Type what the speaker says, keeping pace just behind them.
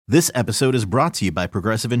This episode is brought to you by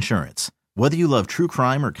Progressive Insurance. Whether you love true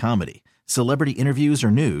crime or comedy, celebrity interviews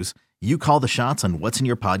or news, you call the shots on what's in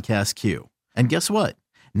your podcast queue. And guess what?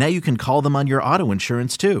 Now you can call them on your auto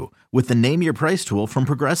insurance too with the Name Your Price tool from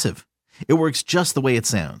Progressive. It works just the way it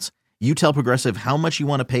sounds. You tell Progressive how much you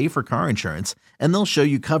want to pay for car insurance, and they'll show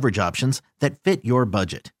you coverage options that fit your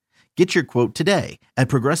budget. Get your quote today at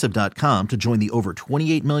Progressive.com to join the over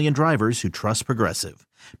 28 million drivers who trust Progressive.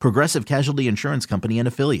 Progressive Casualty Insurance Company and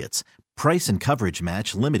Affiliates. Price and coverage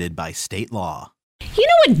match limited by state law. You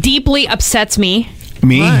know what deeply upsets me?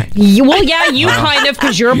 Me? Well, yeah, you kind of,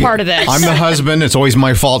 because you're a part of this. I'm the husband. It's always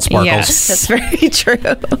my fault, Sparkles. Yes. That's very true.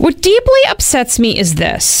 What deeply upsets me is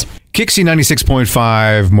this. Kixie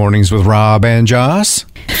 96.5 Mornings with Rob and Joss.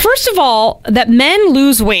 First of all, that men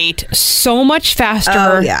lose weight so much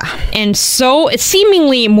faster and so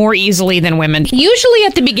seemingly more easily than women. Usually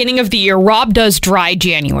at the beginning of the year, Rob does dry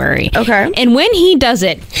January. Okay. And when he does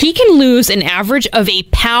it, he can lose an average of 1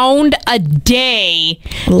 pound a day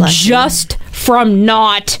just from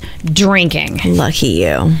not drinking. Lucky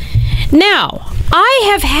you. Now, I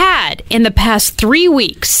have had in the past 3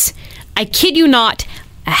 weeks, I kid you not,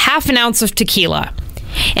 a half an ounce of tequila.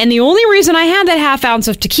 And the only reason I had that half ounce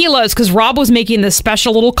of tequila is because Rob was making this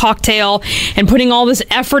special little cocktail and putting all this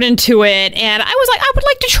effort into it. And I was like, I would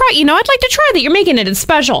like to try, I'd like to try that. You're making it. It's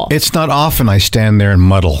special. It's not often I stand there and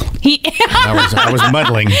muddle. I was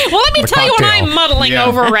muddling. Well, let me tell you what I'm muddling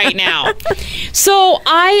over right now. So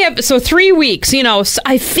 3 weeks,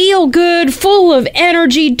 I feel good, full of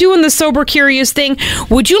energy, doing the sober curious thing.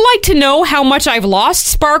 Would you like to know how much I've lost,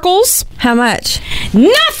 Sparkles? How much?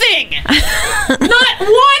 Nothing! Not 1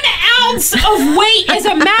 ounce of weight, as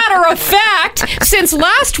a matter of fact. Since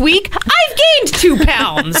last week, I've gained 2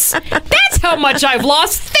 pounds. That's how much I've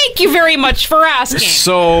lost. Thank you very much for asking.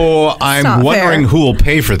 So I'm wondering who will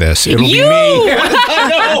pay for this. It'll be me. I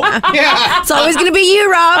know. Yeah. It's always going to be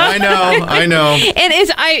you, Rob. I know. And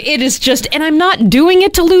it is just, and I'm not doing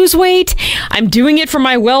it to lose weight. I'm doing it for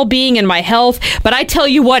my well-being and my health. But I tell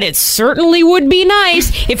you what, it certainly would be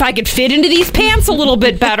nice if I could fit into these pants a little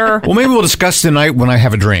bit better. Well, maybe we'll discuss tonight when I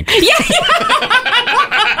have a drink.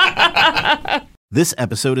 This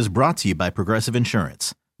episode is brought to you by Progressive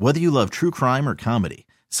Insurance. Whether you love true crime or comedy,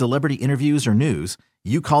 celebrity interviews or news,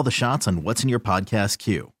 you call the shots on what's in your podcast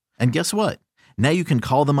queue. And guess what? Now you can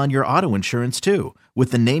call them on your auto insurance too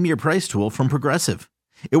with the Name Your Price tool from Progressive.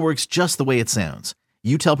 It works just the way it sounds.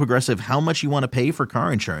 You tell Progressive how much you want to pay for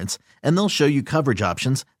car insurance, and they'll show you coverage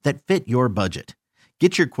options that fit your budget.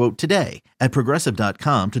 Get your quote today at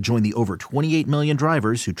Progressive.com to join the over 28 million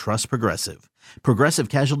drivers who trust Progressive. Progressive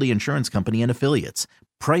Casualty Insurance Company and Affiliates.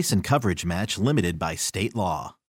 Price and coverage match limited by state law.